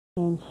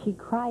and she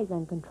cries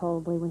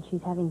uncontrollably when she's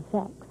having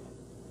sex.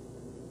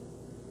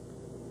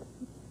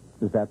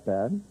 Is that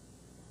bad?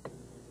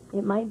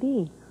 It might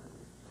be.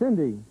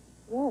 Cindy,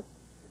 Yes.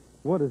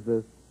 what is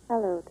this?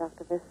 Hello,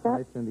 Dr. Hi,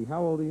 Viscott. Cindy.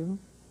 How old are you?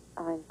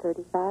 I'm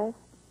 35.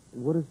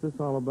 What is this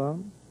all about?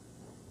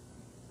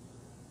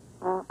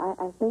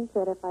 I think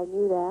that if I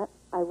knew that,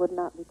 I would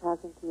not be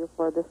talking to you,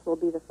 for this will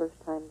be the first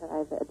time that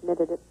I've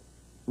admitted it.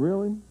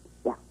 Really?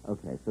 Yeah.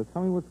 Okay, so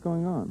tell me what's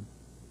going on.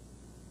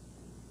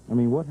 I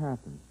mean, what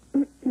happened?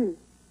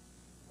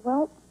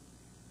 Well,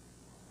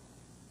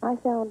 I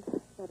found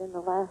that in the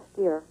last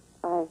year,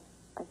 I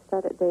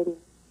started dating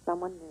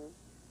someone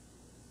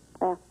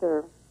new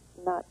after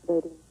not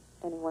dating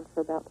anyone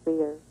for about 3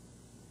 years.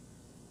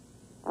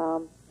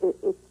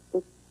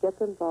 It gets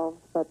involved,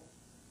 but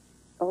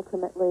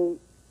ultimately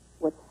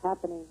what's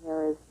happening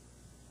here is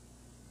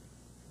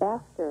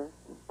after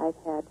I've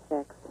had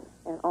sex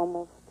and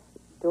almost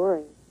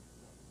during,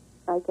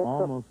 I get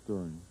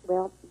during.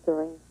 Well,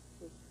 during,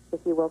 if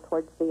you will,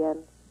 towards the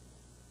end,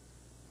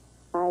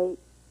 I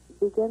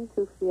begin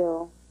to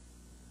feel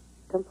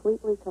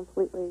completely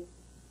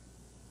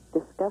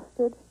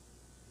disgusted.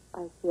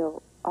 I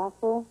feel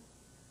awful.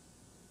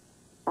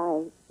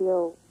 I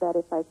feel that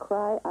if I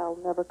cry, I'll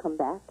never come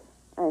back.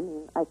 I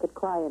mean, I could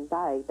cry and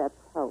die. That's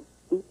how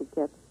deep it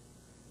gets.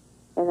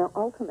 And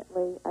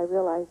ultimately, I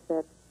realize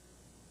that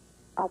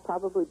I'll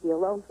probably be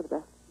alone for the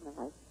rest of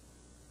my life.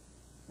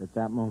 At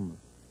that moment?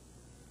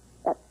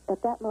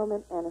 At that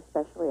moment, and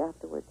especially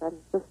afterwards. I'm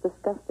just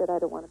disgusted. I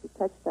don't want to be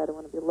touched. I don't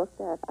want to be looked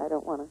at. I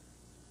don't want to...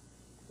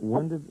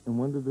 When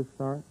did this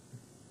start?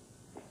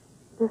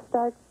 This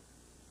starts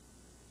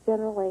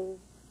generally...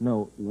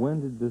 No,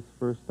 when did this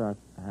first start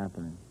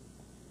happening?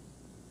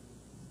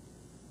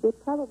 It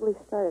probably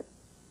started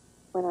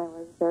when I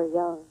was very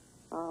young.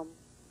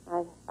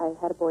 I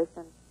had a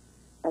boyfriend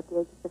at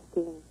the age of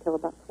 15 till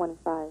about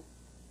 25.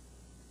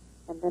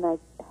 And then I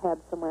had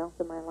someone else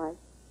in my life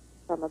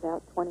from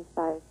about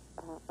 25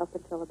 up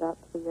until about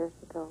 2 years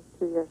ago.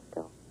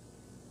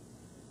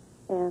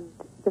 And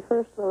the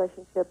first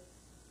relationship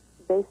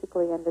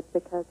basically ended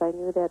because I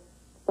knew that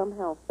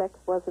somehow sex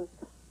wasn't,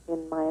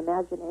 in my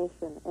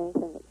imagination,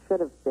 anything it should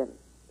have been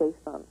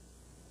based on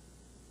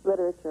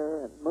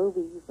literature and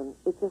movies, and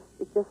it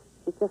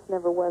just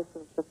never was.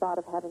 The thought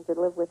of having to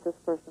live with this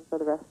person for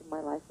the rest of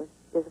my life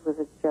was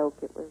a joke.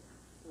 It was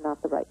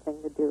not the right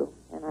thing to do.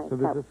 And So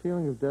there's a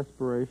feeling of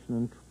desperation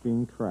and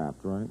being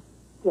trapped, right?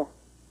 Yes.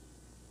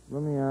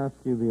 Let me ask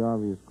you the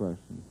obvious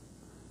question.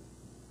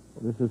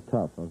 This is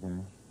tough,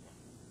 okay?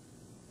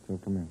 So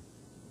come here.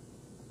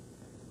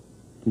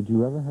 Did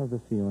you ever have the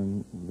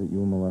feeling that you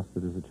were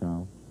molested as a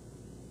child?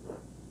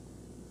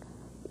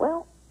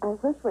 Well, I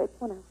was raped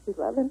when I was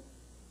 11.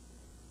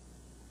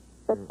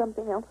 But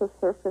something else has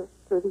surfaced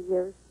through the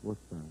years. What's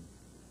that?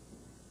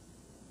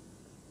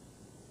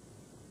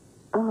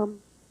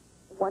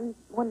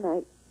 One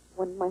night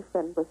when my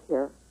friend was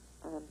here,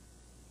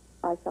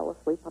 I fell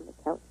asleep on the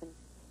couch and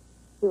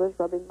he was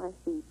rubbing my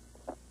feet,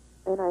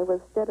 and I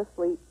was dead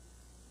asleep.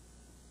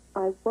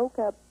 I woke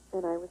up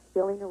and I was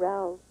feeling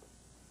aroused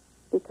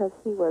because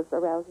he was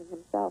arousing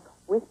himself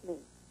with me.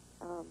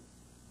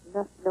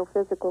 No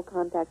physical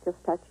contact,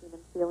 just touching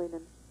and feeling.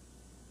 And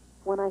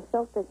when I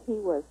felt that he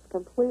was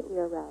completely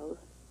aroused,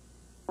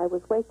 I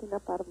was waking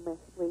up out of my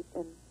sleep,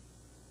 and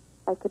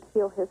I could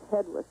feel his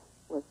head was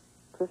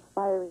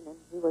perspiring, and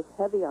he was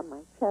heavy on my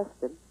chest,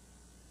 and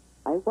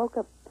I woke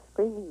up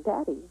screaming,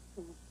 "Daddy!"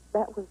 And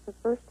that was the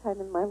first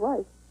time in my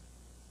life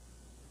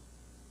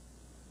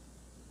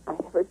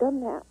I'd ever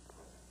done that.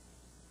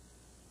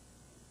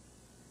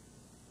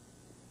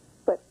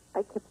 But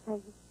I kept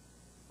saying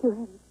to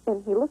him,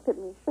 and he looked at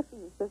me, shook me,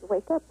 and says,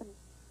 "Wake up," and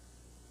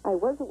I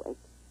was awake,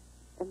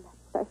 and that's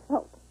what I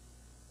felt.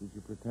 Did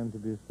you pretend to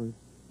be asleep?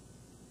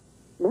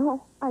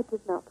 No, I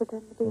did not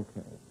pretend to be.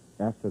 Okay.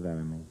 After that,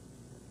 I mean.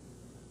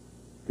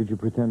 Did you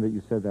pretend that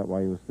you said that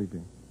while you were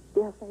sleeping?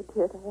 Yes, I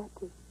did. I had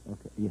to.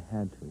 Okay, you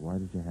had to. Why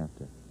did you have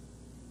to?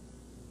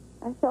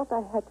 I felt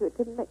I had to. It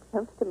didn't make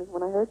sense to me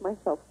when I heard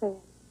myself say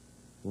it.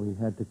 Well, you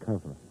had to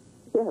cover.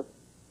 Yes.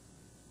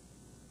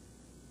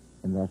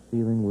 And that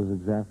feeling was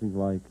exactly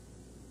like...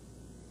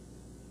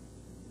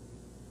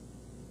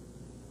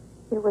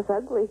 It was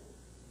ugly.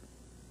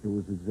 It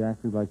was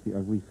exactly like the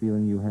ugly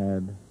feeling you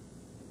had...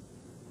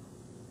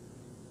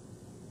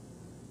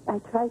 I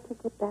tried to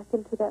get back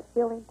into that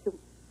feeling to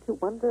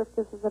wonder if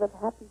this is what had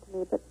happened to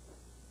me, but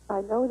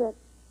I know that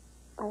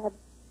I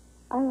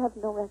have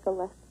no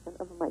recollection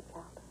of my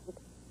childhood.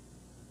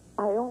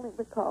 I only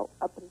recall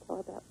up until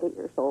about 8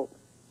 years old.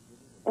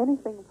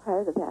 Anything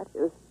prior to that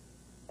is,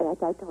 I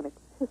don't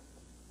exist.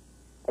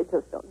 I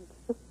just don't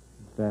exist.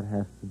 That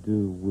has to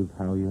do with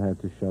how you had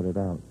to shut it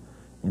out.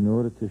 In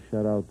order to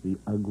shut out the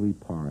ugly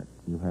part,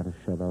 you had to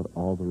shut out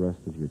all the rest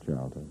of your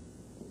childhood.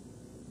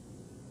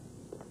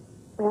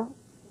 Well?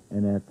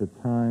 And at the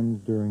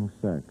times during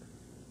sex,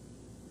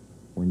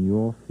 when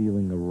you're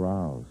feeling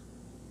aroused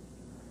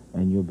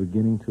and you're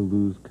beginning to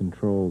lose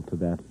control to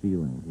that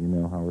feeling, you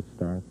know how it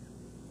starts?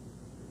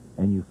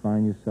 And you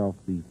find yourself,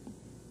 the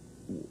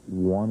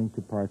wanting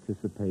to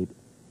participate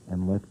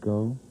and let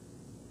go.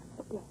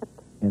 Yes.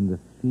 And the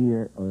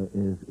fear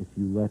is if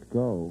you let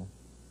go,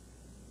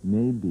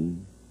 maybe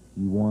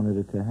you wanted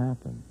it to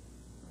happen.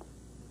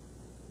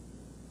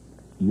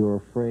 You're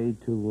afraid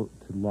to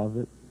love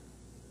it,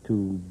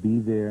 to be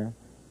there,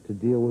 to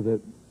deal with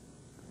it,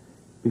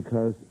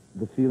 because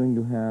the feeling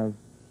you have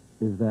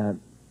is that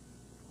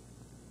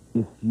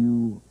if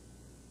you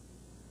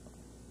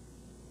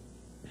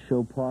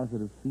show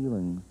positive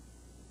feelings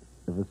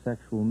of a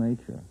sexual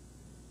nature,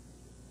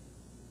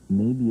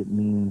 maybe it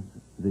means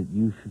that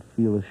you should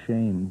feel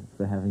ashamed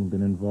for having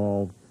been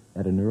involved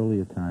at an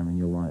earlier time in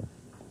your life.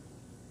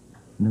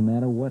 No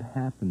matter what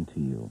happened to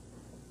you,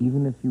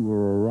 even if you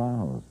were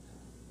aroused,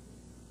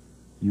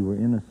 you were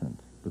innocent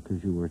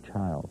because you were a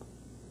child.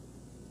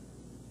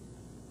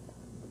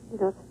 You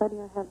know, it's funny,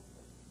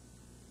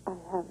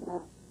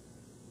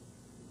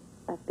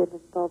 I've been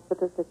involved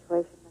with a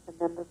situation with a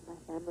member of my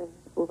family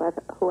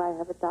who I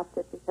have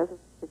adopted because of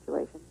the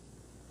situation.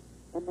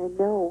 And I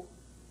know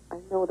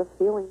the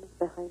feelings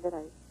behind it.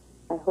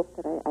 I hope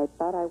that I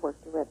thought I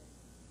worked through it.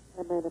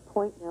 I'm at a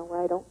point now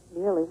where I don't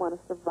merely want to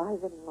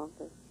survive any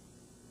longer.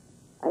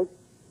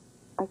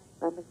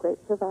 I'm a great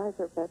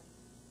survivor, but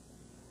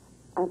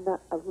I'm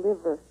not a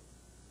liver.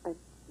 I'm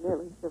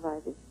merely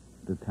surviving.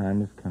 The time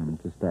has come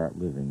to start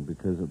living,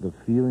 because of the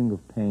feeling of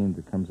pain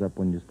that comes up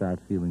when you start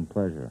feeling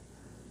pleasure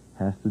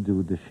has to do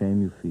with the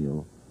shame you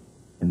feel,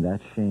 and that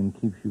shame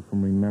keeps you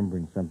from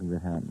remembering something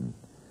that happened.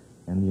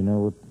 And you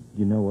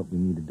know what we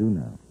need to do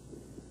now.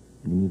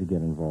 You need to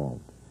get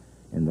involved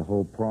in the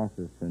whole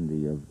process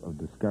of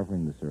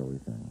discovering this early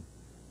thing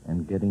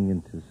and getting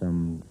into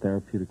some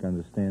therapeutic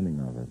understanding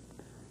of it.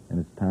 And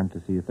it's time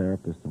to see a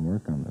therapist and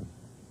work on this.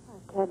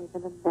 I can't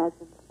even imagine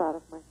the thought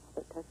of my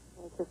mother touching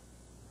me.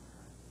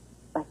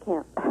 I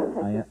can't.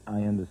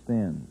 I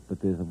understand,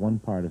 but there's one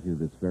part of you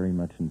that's very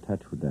much in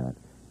touch with that,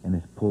 and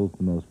it pulls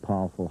the most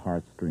powerful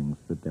heartstrings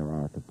that there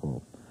are to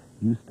pull.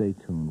 You stay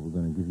tuned.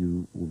 We're going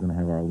to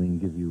have Arlene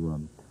give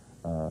you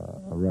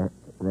a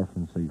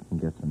reference so you can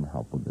get some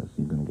help with this.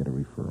 You're going to get a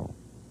referral.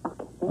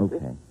 Okay,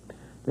 thank you.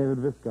 David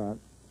Viscott,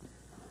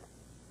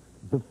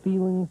 the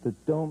feelings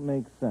that don't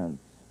make sense,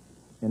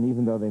 and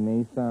even though they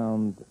may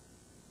sound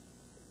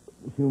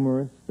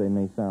humorous, they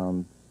may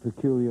sound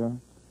peculiar,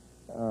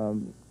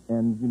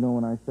 and you know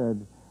when I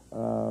said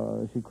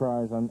she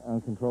cries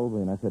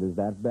uncontrollably, and I said, is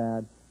that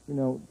bad? You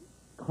know,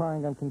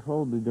 crying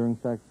uncontrollably during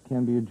sex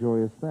can be a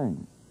joyous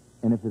thing.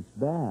 And if it's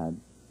bad,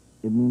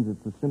 it means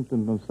it's a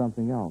symptom of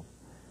something else.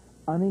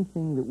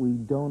 Anything that we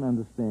don't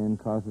understand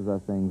causes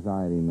us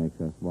anxiety and makes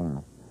us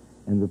laugh.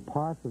 And the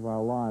parts of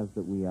our lives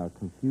that we are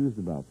confused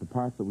about, the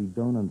parts that we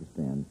don't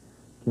understand,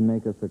 can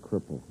make us a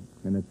cripple.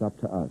 And it's up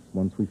to us,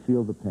 once we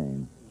feel the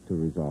pain, to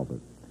resolve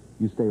it.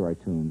 You stay right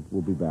tuned.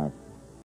 We'll be back.